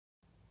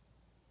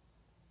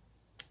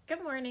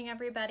Good morning,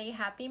 everybody.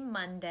 Happy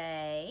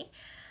Monday.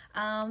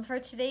 For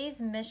today's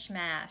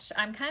Mishmash,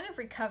 I'm kind of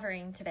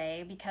recovering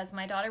today because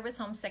my daughter was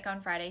homesick on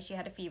Friday. She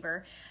had a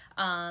fever.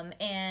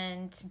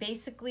 And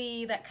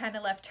basically that kind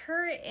of left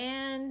her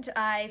and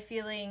I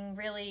feeling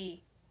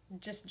really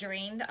just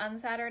drained on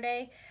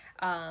Saturday.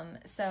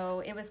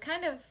 So it was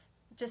kind of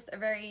just a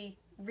very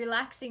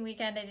relaxing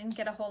weekend. I didn't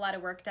get a whole lot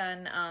of work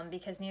done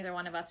because neither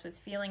one of us was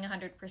feeling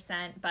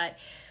 100%, but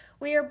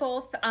we are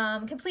both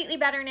completely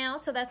better now,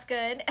 so that's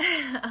good.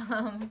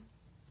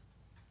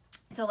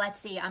 So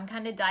let's see, I'm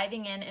kind of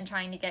diving in and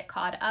trying to get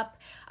caught up.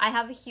 I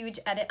have a huge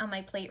edit on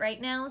my plate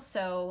right now,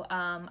 so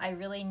I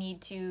really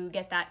need to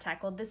get that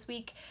tackled this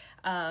week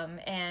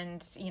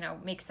and,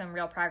 make some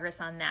real progress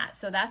on that.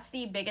 So that's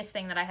the biggest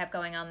thing that I have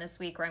going on this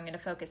week where I'm going to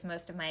focus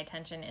most of my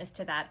attention is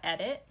to that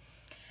edit.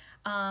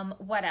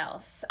 What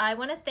else? I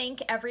want to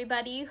thank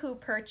everybody who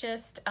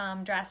purchased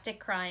Drastic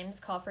Crimes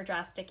Call for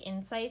Drastic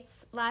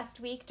Insights last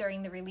week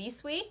during the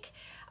release week.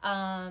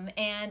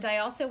 And I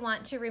also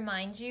want to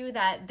remind you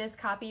that this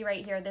copy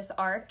right here, this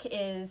ARC,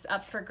 is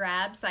up for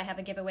grabs. I have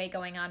a giveaway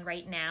going on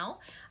right now.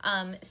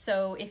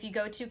 So if you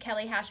go to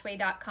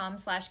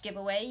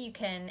kellyhashway.com/giveaway, you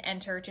can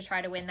enter to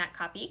try to win that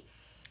copy.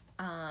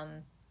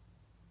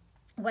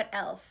 What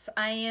else?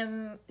 I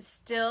am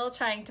still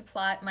trying to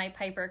plot my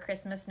Piper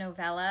Christmas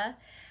novella.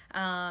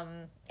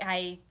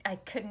 I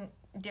couldn't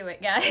do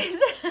it, guys.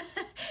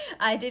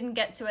 I didn't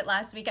get to it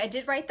last week. I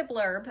did write the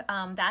blurb.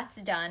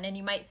 That's done. And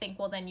you might think,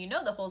 well, then you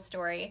know the whole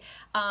story.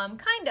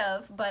 Kind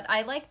of, but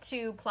I like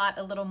to plot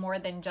a little more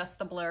than just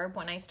the blurb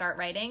when I start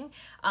writing.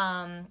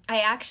 I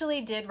actually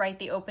did write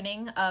the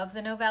opening of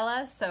the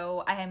novella,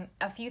 so I am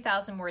a few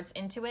thousand words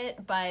into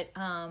it, but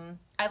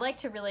I like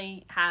to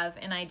really have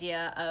an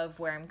idea of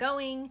where I'm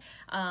going,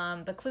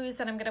 the clues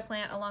that I'm going to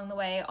plant along the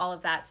way, all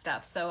of that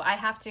stuff. So I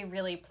have to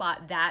really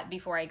plot that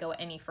before I go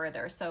any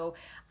further. So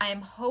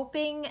I'm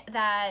hoping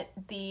that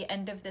the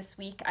end of this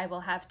week I will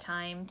have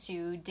time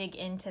to dig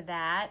into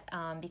that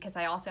because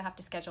I also have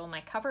to schedule my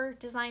cover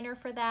designer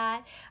for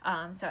that.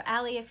 So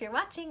Allie, if you're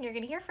watching, you're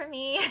going to hear from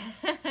me.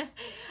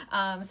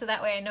 So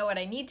that way I know what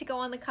I need to go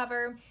on the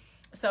cover.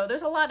 So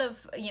there's a lot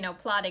of,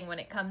 plotting when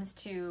it comes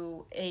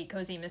to a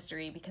cozy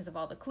mystery because of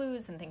all the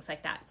clues and things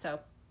like that.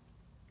 So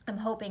I'm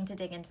hoping to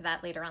dig into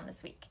that later on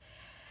this week.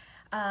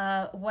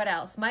 What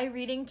else? My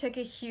reading took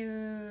a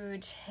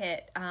huge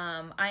hit.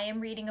 I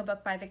am reading a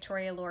book by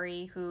Victoria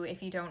Laurie, who,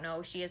 if you don't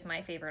know, she is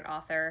my favorite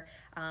author.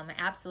 I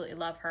absolutely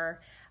love her.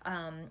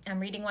 I'm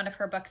reading one of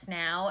her books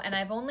now, and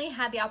I've only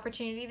had the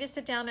opportunity to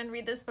sit down and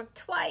read this book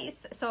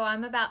twice. So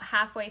I'm about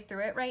halfway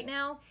through it right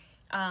now.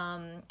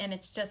 And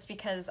it's just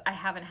because I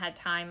haven't had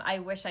time. I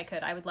wish I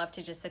could. I would love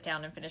to just sit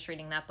down and finish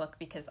reading that book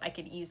because I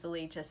could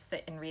easily just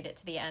sit and read it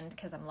to the end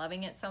because I'm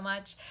loving it so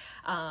much.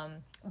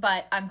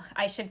 But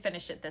I should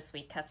finish it this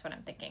week. That's what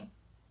I'm thinking.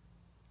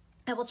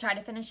 I will try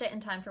to finish it in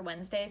time for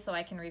Wednesday so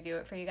I can review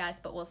it for you guys,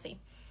 but we'll see.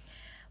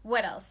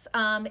 What else?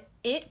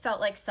 It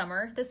felt like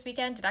summer this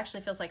weekend. It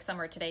actually feels like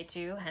summer today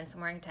too, hence I'm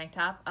wearing a tank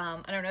top.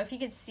 I don't know if you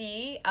could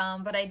see,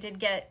 but I did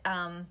get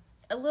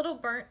a little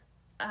burnt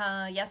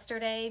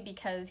yesterday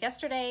because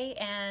yesterday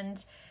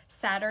and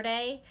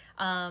Saturday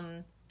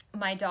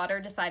my daughter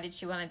decided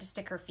she wanted to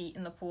stick her feet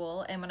in the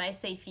pool, and when I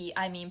say feet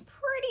I mean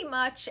pretty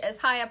much as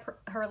high up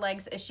her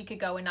legs as she could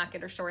go and not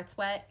get her shorts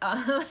wet.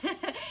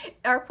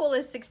 Our pool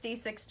is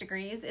 66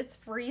 degrees. It's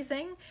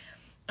freezing,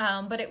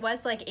 but it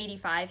was like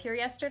 85 here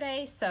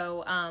yesterday,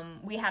 so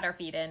we had our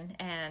feet in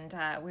and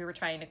we were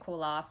trying to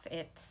cool off.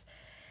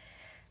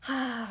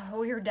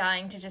 We were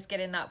dying to just get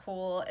in that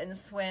pool and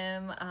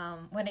swim.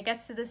 When it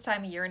gets to this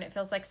time of year and it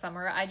feels like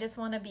summer, I just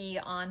want to be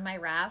on my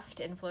raft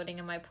and floating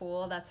in my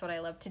pool. That's what I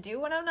love to do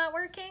when I'm not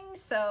working.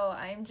 So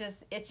I'm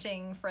just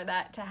itching for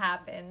that to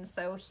happen.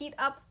 So heat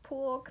up,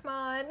 pool, come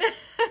on.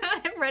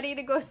 I'm ready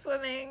to go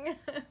swimming.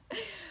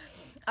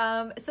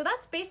 So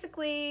that's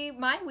basically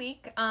my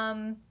week.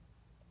 I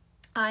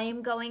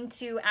am going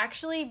to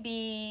actually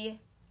be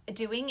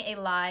doing a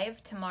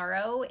live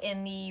tomorrow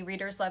in the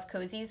Readers Love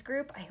Cozies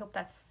group. I hope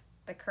that's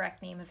the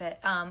correct name of it.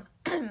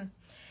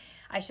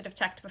 I should have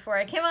checked before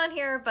I came on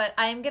here, but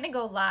I'm gonna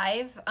go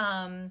live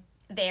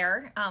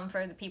there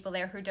for the people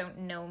there who don't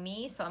know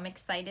me, so I'm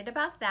excited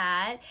about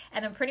that,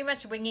 and I'm pretty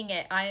much winging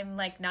it. I'm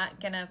like not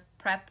gonna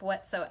prep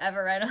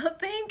whatsoever, I don't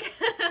think,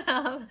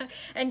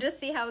 and just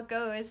see how it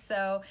goes.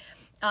 So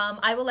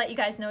I will let you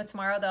guys know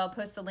tomorrow, though. I'll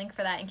post the link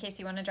for that in case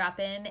you want to drop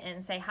in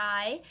and say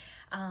hi.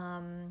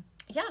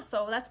 Yeah,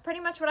 so that's pretty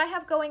much what I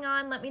have going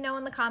on. Let me know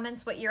in the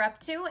comments what you're up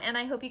to, and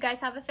I hope you guys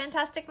have a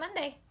fantastic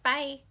Monday.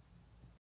 Bye!